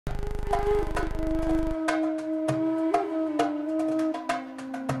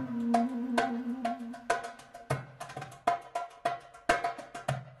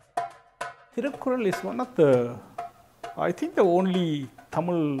Thirukkural is one of the, I think the only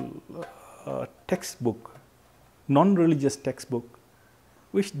Tamil textbook, non-religious textbook,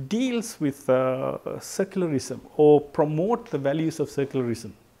 which deals with secularism or promote the values of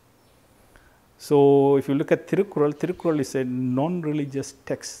secularism. So, if you look at Thirukkural, Thirukkural is a non-religious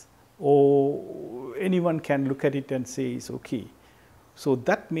text, or anyone can look at it and say it's okay. So,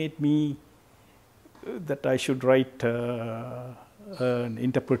 that made me that I should write an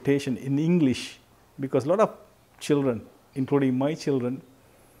interpretation in English, because a lot of children, including my children,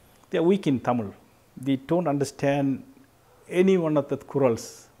 they are weak in Tamil. They don't understand any one of the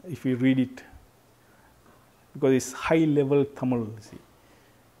Kurals if you read it, because it's high level Tamil. See.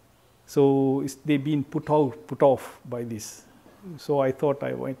 So they've been put off by this. So I thought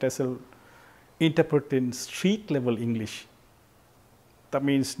I might as well interpret in street level English. That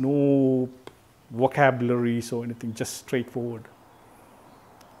means no vocabularies or anything, just straightforward.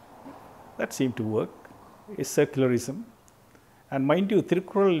 That seemed to work. It's secularism. And mind you,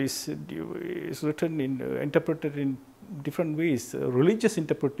 Thirukkural is written in, interpreted in different ways. Religious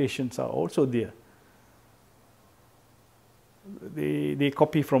interpretations are also there. They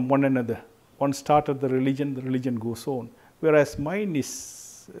copy from one another. One started the religion goes on. Whereas mine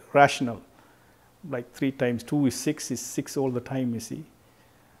is rational, like 3 times 2 is 6 all the time, you see.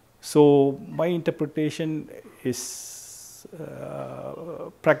 So my interpretation is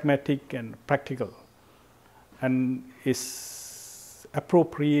pragmatic and practical, and is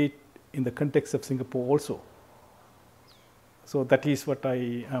appropriate in the context of Singapore also. So that is what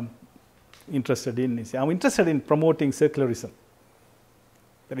I am interested in. I am interested in promoting secularism.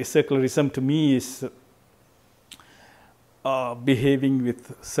 That is, secularism to me is behaving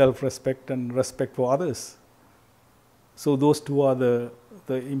with self-respect and respect for others. So those two are the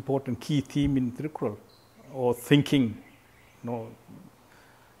important key theme in Thirukkural, or thinking,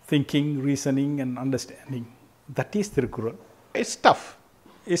 thinking, reasoning and understanding. That is Thirukkural. It's tough.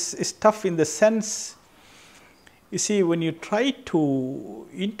 It's tough in the sense, you see, when you try to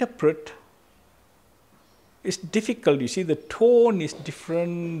interpret, it's difficult. You see, the tone is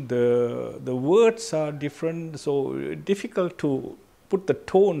different, the words are different, so difficult to put the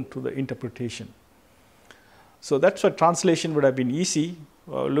tone to the interpretation. So that's why translation would have been easy.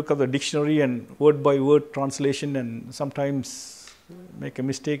 Look at the dictionary and word by word translation, and sometimes make a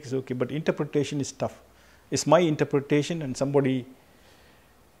mistake is okay, but interpretation is tough. It's my interpretation, and somebody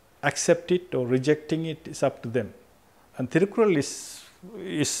accept it or rejecting it is up to them. And Thirukkural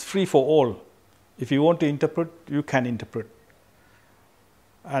is free for all. If you want to interpret, you can interpret.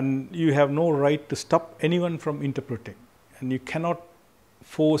 And you have no right to stop anyone from interpreting. And you cannot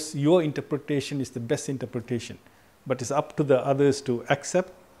force your interpretation is the best interpretation. But it's up to the others to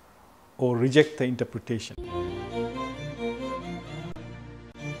accept or reject the interpretation.